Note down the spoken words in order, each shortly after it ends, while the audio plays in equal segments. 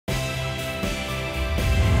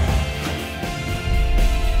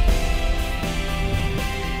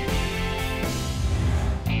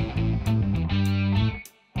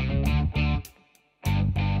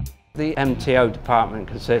The MTO department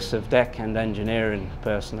consists of deck and engineering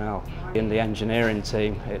personnel. In the engineering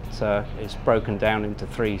team, it's broken down into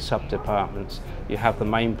 3 sub-departments. You have the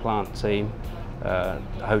main plant team,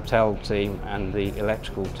 hotel team and the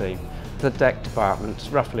electrical team. The deck department's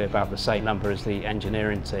roughly about the same number as the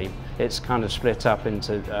engineering team. It's kind of split up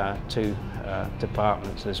into 2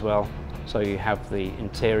 departments as well. So you have the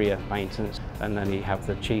interior maintenance and then you have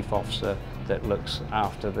the chief officer that looks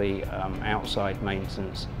after the outside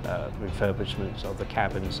maintenance, refurbishments of the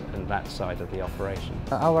cabins and that side of the operation.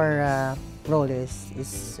 Our role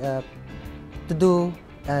is to do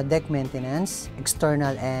deck maintenance,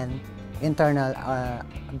 external and internal of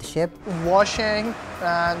the ship. Washing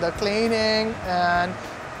and the cleaning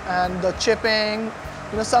and the chipping.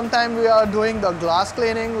 You know, sometimes we are doing the glass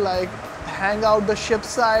cleaning, like hang out the ship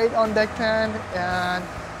side on deck 10 and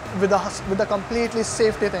with the completely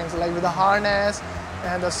safety things, like with the harness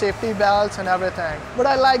and the safety belts and everything. But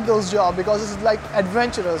I like those jobs because it's like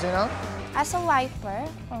adventurous, you know. As a wiper,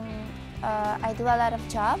 I do a lot of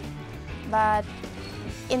jobs, but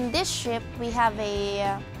in this ship we have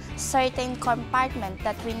a certain compartment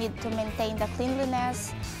that we need to maintain the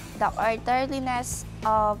cleanliness, the orderliness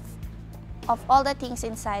of all the things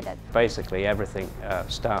inside it. Basically everything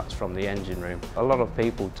starts from the engine room. A lot of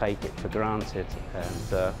people take it for granted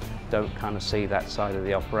and don't kind of see that side of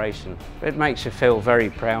the operation. It makes you feel very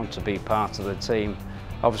proud to be part of the team.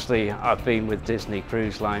 Obviously I've been with Disney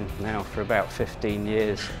Cruise Line now for about 15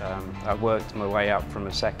 years. I worked my way up from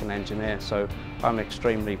a second engineer, so I'm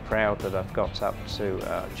extremely proud that I've got up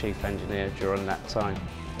to chief engineer during that time.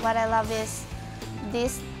 What I love is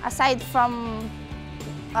this, aside from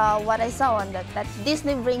what I saw on that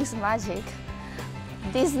Disney brings magic.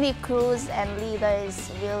 Disney Cruise and leaders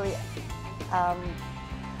really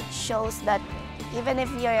shows that even if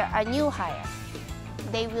you're a new hire,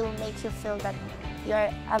 they will make you feel that you're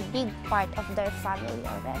a big part of their family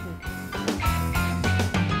already.